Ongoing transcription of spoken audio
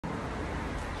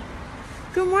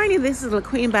Good morning. This is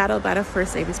LaQueen Battle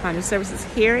First Aid Responder Services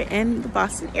here in the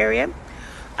Boston area.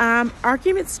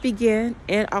 Arguments begin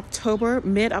in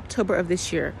mid-October of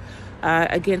this year,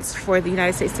 for the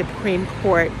United States Supreme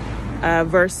Court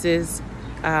versus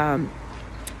the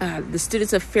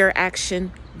Students of Fair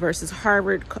Action versus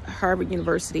Harvard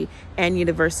University and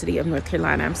University of North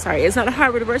Carolina. I'm sorry, it's not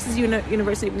Harvard versus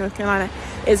University of North Carolina.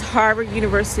 It's Harvard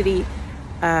University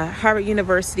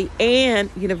and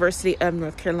University of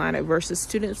North Carolina versus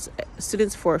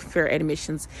Students for Fair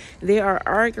Admissions. They are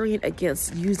arguing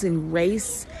against using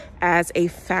race as a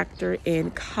factor in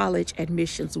college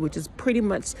admissions, which is pretty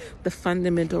much the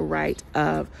fundamental right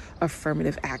of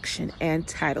affirmative action and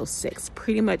Title VI,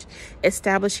 pretty much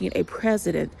establishing a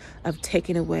precedent of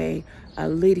taking away,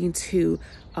 leading to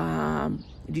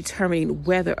determining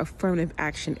whether affirmative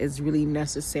action is really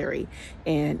necessary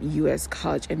in U.S.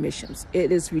 college admissions. It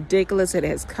is ridiculous that it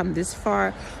has come this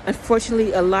far.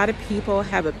 Unfortunately, a lot of people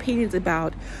have opinions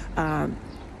about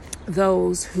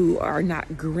those who are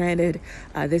not granted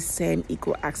this same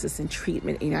equal access and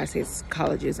treatment in United States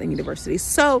colleges and universities.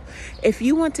 So if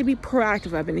you want to be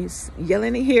proactive, I've been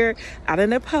yelling it here out in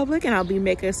the public, and I'll be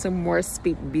making some more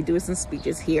doing some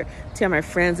speeches here to my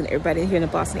friends and everybody here in the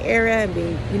Boston area, and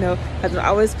being, because I'm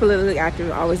always politically active,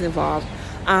 always involved.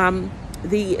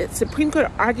 The Supreme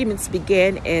Court arguments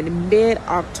began in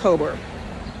mid-October,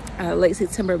 late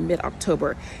September,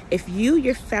 mid-October. If you,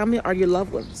 your family, or your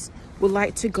loved ones would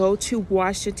like to go to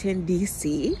Washington,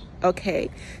 D.C.,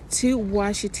 to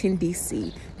Washington,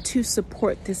 D.C., to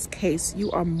support this case, you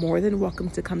are more than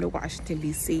welcome to come to Washington,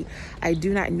 D.C. I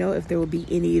do not know if there will be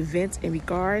any events in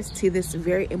regards to this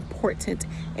very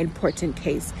important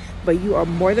case, but you are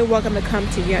more than welcome to come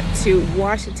to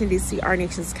Washington, D.C., our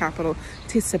nation's capital,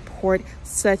 to support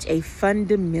such a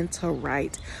fundamental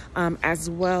right,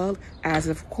 as well as,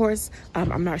 of course,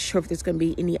 I'm not sure if there's going to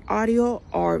be any audio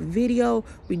or video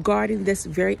regarding this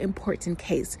very important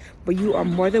case, but you are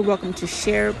more than welcome to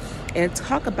share and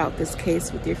talk about this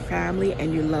case with your family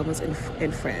and your loved ones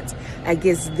and friends. I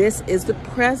guess this is the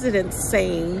president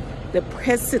saying, the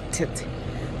precedent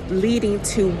leading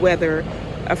to whether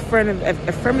affirmative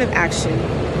action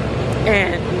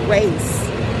and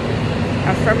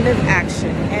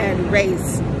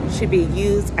race should be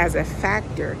used as a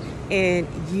factor in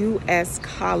U.S.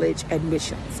 college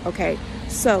admissions.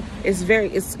 So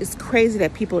it's crazy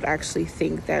that people would actually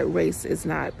think that race is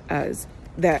not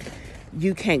that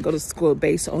you can't go to school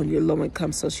based on your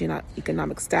low-income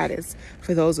socioeconomic status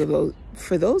for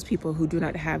those people who do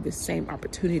not have the same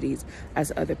opportunities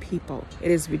as other people.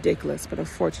 It is ridiculous, but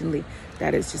unfortunately,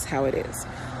 that is just how it is.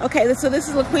 So this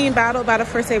is LaQueen Battle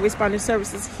First Aid Responder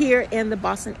Services here in the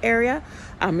Boston area.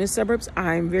 In the suburbs,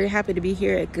 I'm very happy to be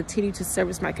here and continue to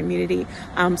service my community.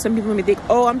 Some people may think,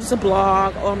 oh, I'm just a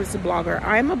blogger.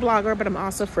 I'm a blogger, but I'm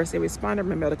also a first aid responder.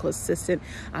 I'm a medical assistant.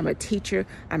 I'm a teacher.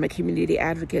 I'm a community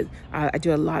advocate. I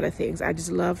do a lot of things. I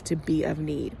just love to be of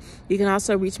need. You can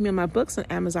also reach me on my books on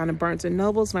Amazon and Barnes &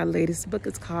 Nobles. My latest book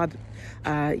is called,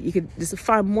 you can just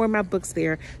find more of my books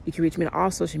there. You can reach me on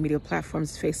all social media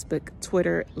platforms, Facebook,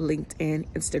 Twitter, LinkedIn,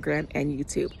 Instagram, and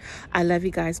YouTube. I love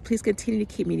you guys. Please continue to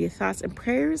keep me in your thoughts and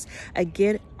prayers.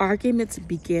 Again, arguments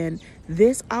begin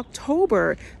this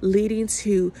October, leading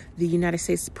to the United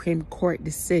States Supreme Court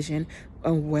decision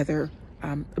on whether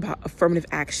about affirmative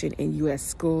action in U.S.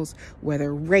 schools,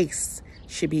 whether race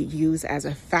should be used as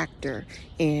a factor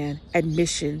in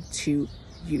admission to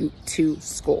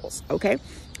schools.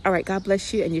 All right, God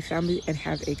bless you and your family, and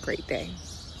have a great day.